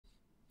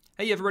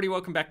Hey everybody,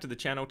 welcome back to the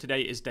channel.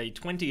 Today is day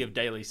 20 of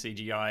daily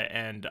CGI,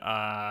 and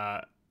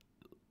I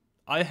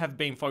have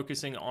been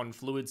focusing on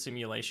fluid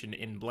simulation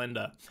in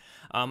Blender.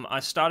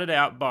 I started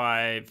out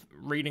by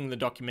reading the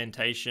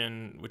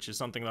documentation, which is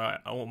something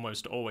that I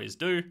almost always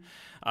do.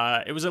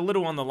 It was a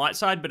little on the light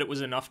side, but it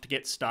was enough to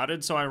get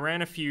started, so I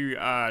ran a few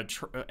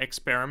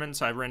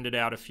experiments. I rendered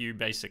out a few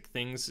basic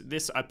things.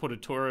 This, I put a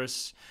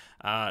torus.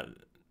 I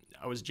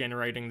was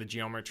generating the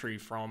geometry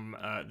from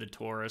the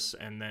torus,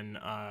 and then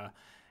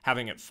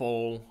having it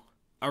fall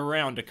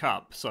around a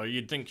cup. So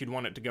you'd think you'd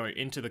want it to go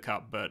into the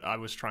cup, but I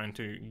was trying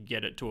to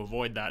get it to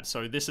avoid that.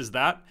 So this is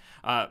that.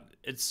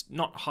 It's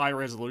not high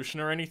resolution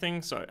or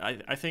anything, so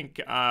I think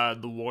the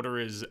water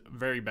is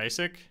very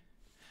basic.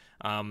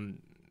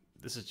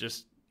 This is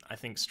just, I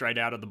think, straight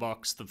out of the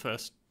box, the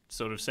first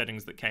sort of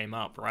settings that came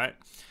up, right?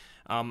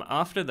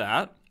 After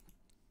that,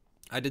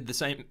 I did the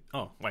same...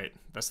 Oh, wait,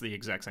 that's the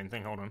exact same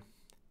thing, hold on.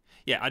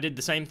 Yeah, I did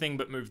the same thing,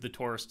 but moved the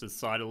torus to the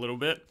side a little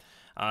bit.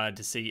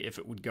 To see if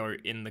it would go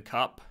in the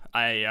cup.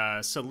 I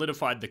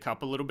solidified the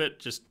cup a little bit,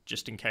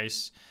 just in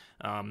case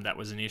that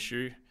was an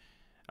issue.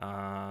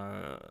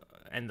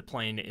 And the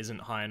plane isn't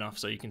high enough,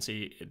 so you can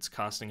see it's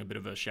casting a bit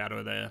of a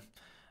shadow there.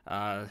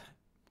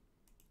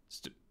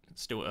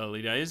 Still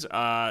early days.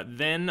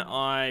 Then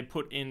I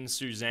put in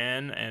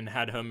Suzanne and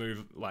had her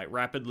move like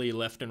rapidly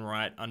left and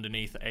right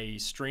underneath a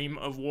stream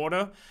of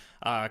water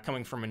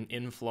coming from an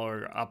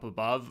inflow up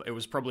above. It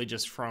was probably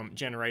just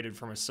generated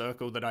from a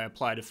circle that I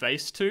applied a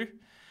face to.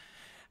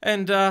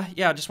 And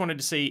yeah, I just wanted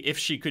to see if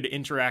she could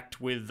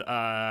interact with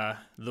the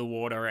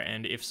water,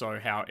 and if so,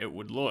 how it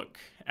would look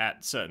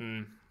at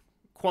certain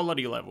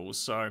quality levels.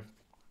 So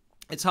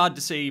it's hard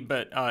to see,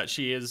 but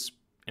she is,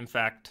 in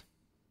fact,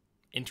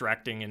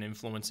 interacting and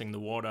influencing the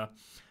water.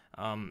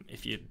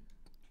 If you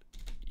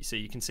see,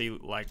 you can see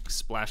like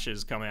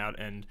splashes come out,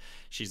 and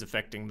she's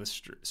affecting the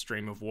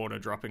stream of water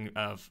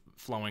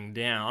flowing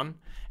down,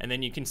 and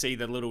then you can see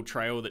the little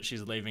trail that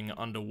she's leaving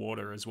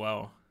underwater as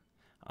well.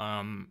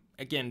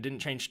 Again, didn't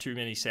change too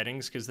many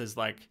settings because there's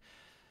like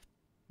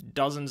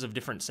dozens of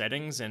different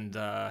settings, and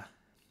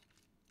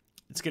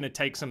it's going to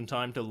take some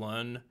time to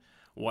learn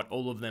what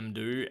all of them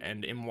do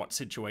and in what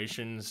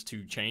situations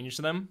to change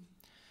them.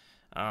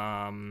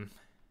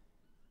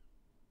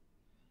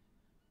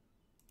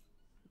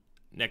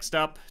 Next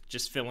up,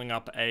 just filling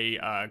up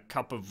a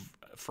cup of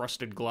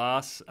frosted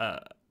glass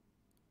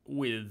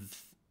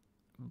with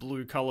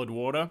blue colored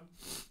water.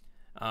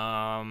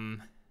 Yeah,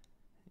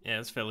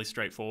 it's fairly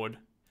straightforward.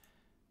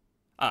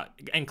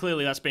 And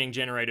clearly that's being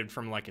generated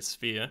from like a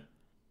sphere.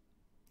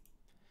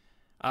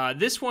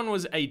 This one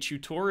was a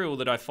tutorial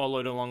that I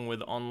followed along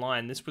with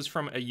online. This was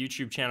from a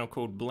YouTube channel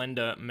called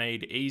Blender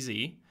Made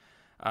Easy.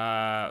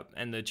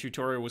 And the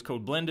tutorial was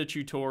called Blender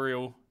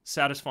Tutorial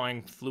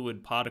Satisfying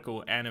Fluid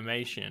Particle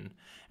Animation.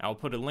 I'll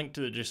put a link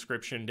to the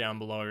description down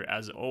below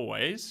as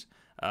always.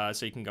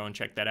 So you can go and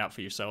check that out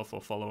for yourself,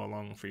 or follow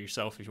along for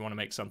yourself if you want to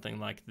make something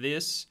like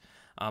this.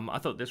 I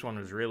thought this one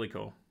was really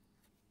cool.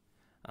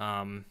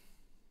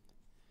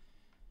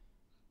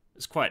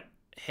 It's quite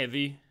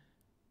heavy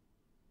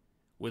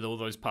with all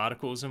those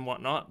particles and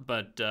whatnot,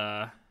 but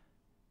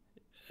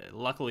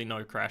luckily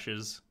no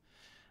crashes.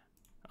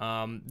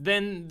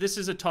 Then this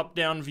is a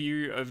top-down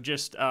view of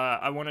just,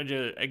 I wanted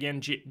to, again,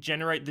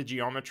 generate the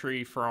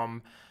geometry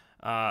from,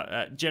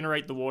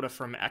 generate the water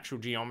from actual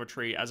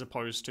geometry as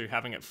opposed to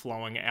having it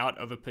flowing out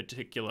of a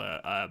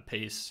particular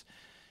piece.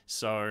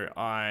 So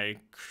I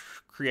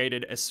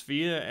created a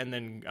sphere and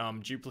then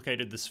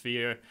duplicated the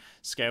sphere,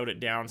 scaled it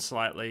down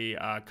slightly,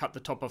 cut the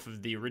top off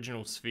of the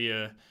original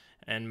sphere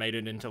and made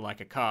it into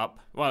like a cup.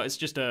 Well, it's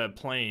just a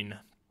plane,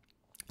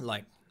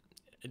 like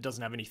it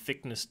doesn't have any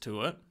thickness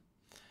to it.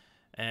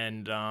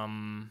 And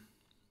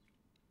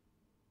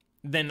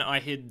then I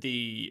hid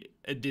the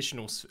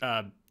additional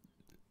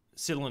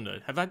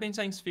cylinder. Have I been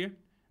saying sphere?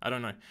 I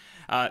don't know.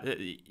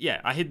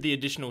 Yeah, I hid the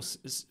additional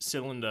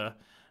cylinder,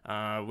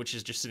 which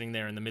is just sitting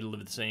there in the middle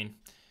of the scene.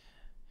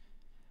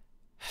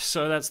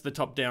 So that's the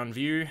top-down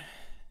view.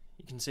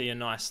 You can see a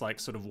nice, like,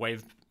 sort of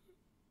wave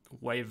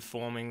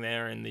forming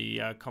there in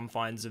the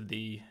confines of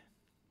the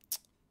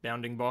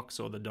bounding box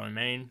or the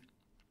domain.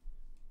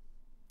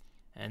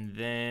 And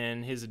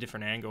then here's a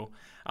different angle.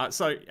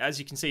 So as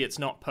you can see, it's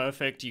not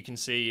perfect. You can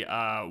see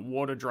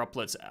water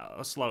droplets.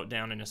 I'll slow it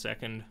down in a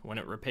second when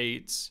it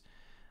repeats.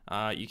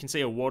 You can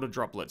see a water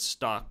droplet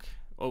stuck.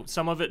 Well,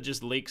 some of it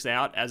just leaks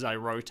out as I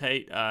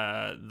rotate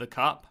the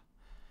cup.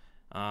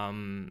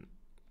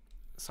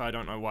 So I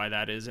don't know why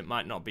that is. It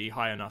might not be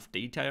high enough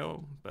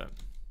detail, but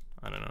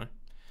I don't know.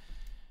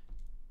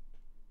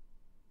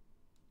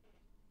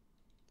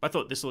 I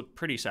thought this looked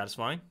pretty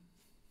satisfying.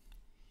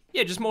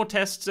 Yeah, just more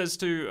tests as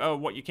to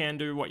what you can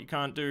do, what you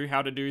can't do,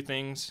 how to do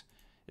things.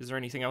 Is there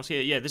anything else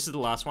here? Yeah, this is the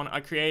last one. I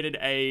created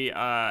a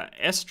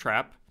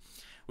S-trap,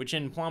 which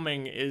in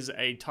plumbing is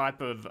a type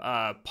of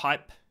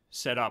pipe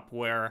setup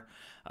where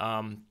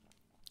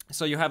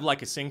So you have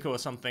like a sink or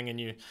something, and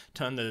you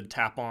turn the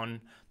tap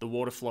on, the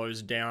water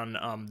flows down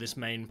this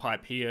main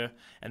pipe here,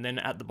 and then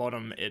at the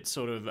bottom it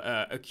sort of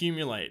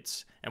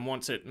accumulates, and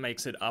once it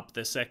makes it up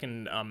the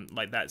second,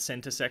 like that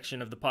center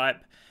section of the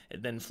pipe,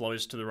 it then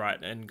flows to the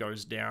right and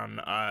goes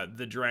down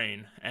the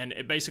drain, and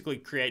it basically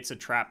creates a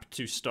trap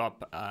to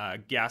stop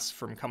gas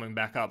from coming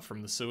back up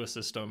from the sewer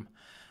system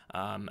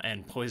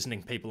and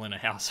poisoning people in a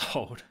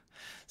household.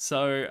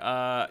 So,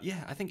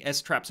 yeah, I think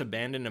S-traps are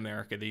banned in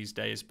America these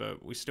days,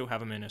 but we still have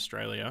them in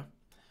Australia.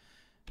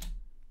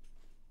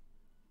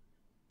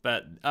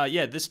 But,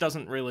 yeah, this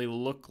doesn't really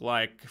look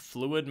like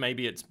fluid.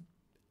 Maybe it's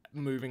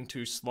moving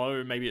too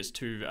slow. Maybe it's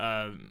too,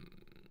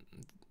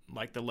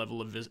 like, the level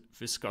of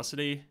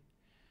viscosity.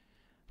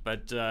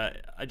 But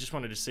I just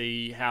wanted to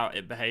see how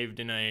it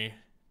behaved in a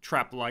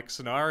trap-like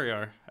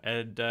scenario.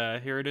 And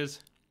here it is.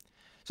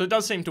 So it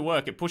does seem to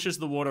work. It pushes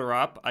the water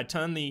up. I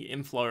turn the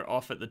inflow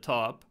off at the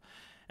top,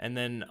 and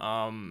then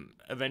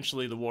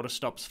eventually the water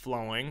stops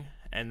flowing,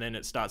 and then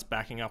it starts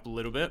backing up a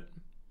little bit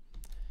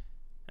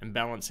and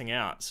balancing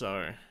out.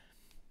 So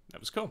that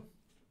was cool.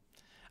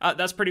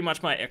 That's pretty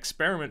much my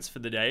experiments for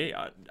the day.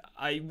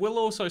 I will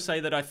also say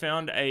that I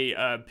found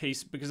a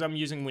piece, because I'm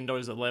using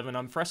Windows 11,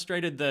 I'm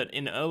frustrated that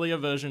in earlier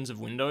versions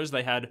of Windows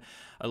they had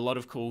a lot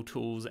of cool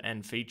tools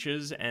and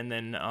features, and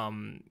then,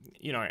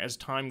 you know, as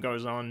time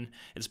goes on,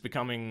 it's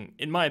becoming,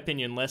 in my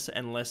opinion, less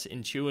and less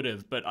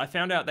intuitive. But I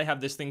found out they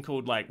have this thing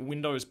called like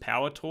Windows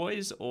Power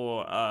Toys,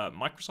 or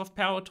Microsoft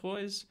Power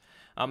Toys.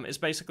 It's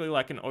basically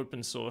like an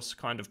open source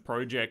kind of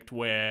project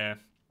where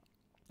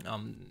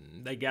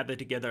they gather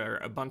together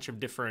a bunch of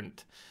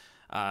different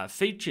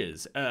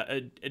features,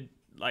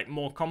 like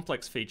more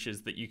complex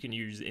features that you can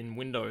use in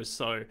Windows.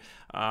 So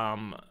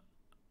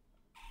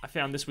I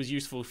found this was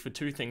useful for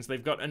two things.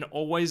 They've got an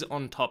always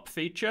on top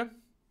feature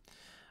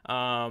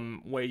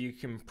where you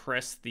can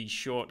press the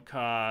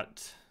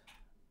shortcut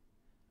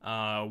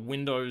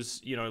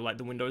Windows, you know, like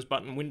the Windows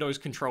button, Windows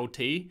Control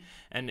T,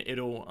 and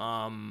it'll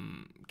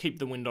keep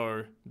the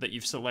window that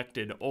you've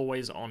selected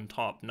always on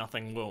top.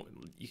 Nothing will,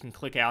 you can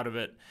click out of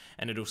it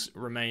and it'll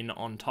remain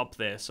on top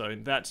there. So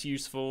that's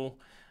useful.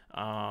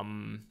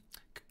 And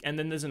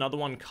then there's another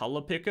one,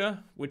 Color Picker,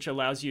 which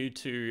allows you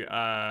to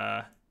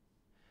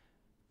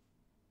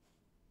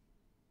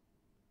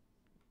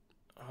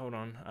hold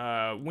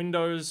on,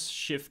 Windows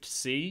Shift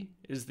C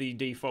is the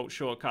default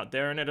shortcut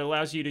there, and it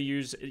allows you to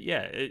use,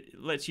 yeah, it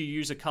lets you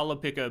use a color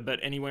picker, but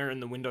anywhere in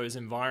the Windows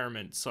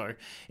environment. So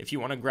if you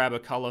want to grab a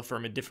color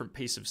from a different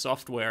piece of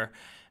software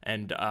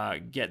and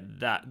get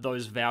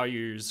those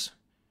values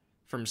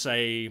from,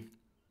 say,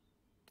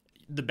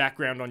 the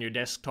background on your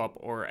desktop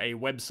or a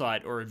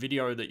website or a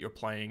video that you're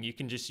playing, you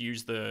can just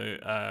use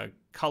the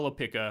color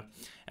picker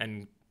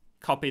and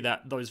copy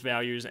those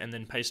values and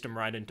then paste them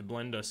right into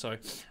Blender. So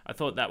I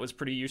thought that was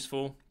pretty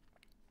useful.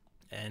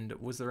 And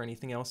was there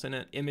anything else in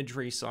it? Image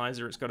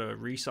resizer, it's got a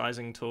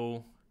resizing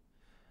tool.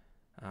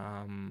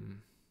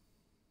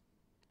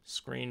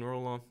 Screen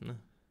ruler.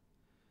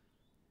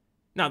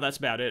 No, that's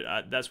about it.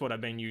 That's what I've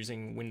been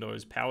using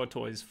Windows Power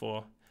Toys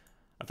for.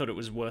 I thought it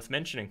was worth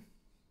mentioning.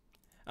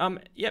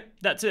 Yep,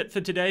 that's it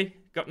for today.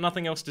 Got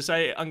nothing else to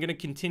say. I'm going to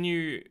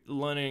continue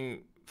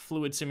learning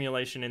fluid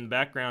simulation in the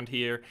background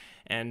here,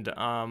 and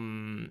I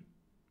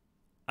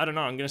don't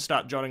know, I'm going to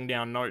start jotting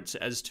down notes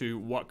as to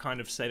what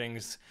kind of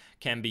settings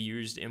can be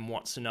used in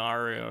what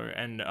scenario,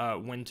 and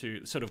when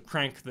to sort of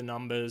crank the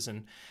numbers,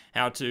 and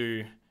how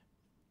to,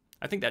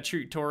 I think that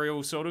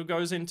tutorial sort of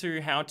goes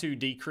into how to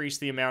decrease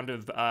the amount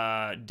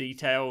of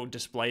detail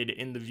displayed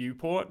in the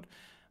viewport,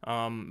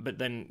 but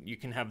then you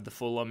can have the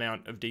full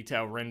amount of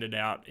detail rendered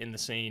out in the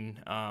scene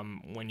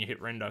when you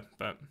hit render.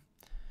 But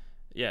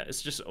yeah,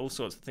 it's just all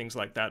sorts of things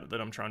like that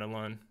that I'm trying to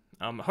learn.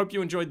 Hope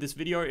you enjoyed this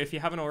video. If you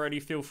haven't already,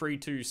 feel free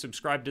to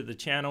subscribe to the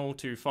channel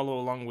to follow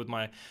along with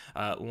my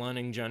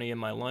learning journey and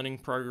my learning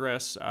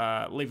progress.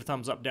 Leave a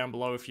thumbs up down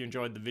below if you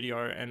enjoyed the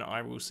video, and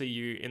I will see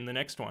you in the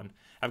next one.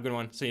 Have a good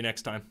one. See you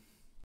next time.